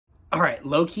All right,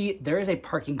 low-key, there is a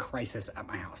parking crisis at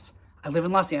my house. I live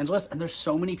in Los Angeles and there's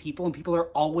so many people and people are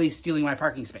always stealing my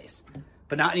parking space.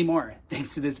 But not anymore,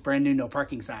 thanks to this brand new no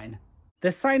parking sign.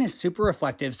 This sign is super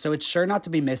reflective, so it's sure not to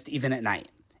be missed even at night.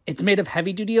 It's made of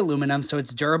heavy-duty aluminum, so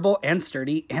it's durable and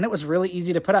sturdy, and it was really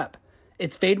easy to put up.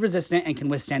 It's fade-resistant and can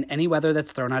withstand any weather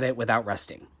that's thrown at it without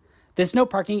rusting. This no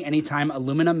parking anytime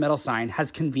aluminum metal sign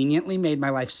has conveniently made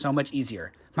my life so much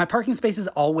easier. My parking space is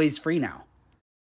always free now.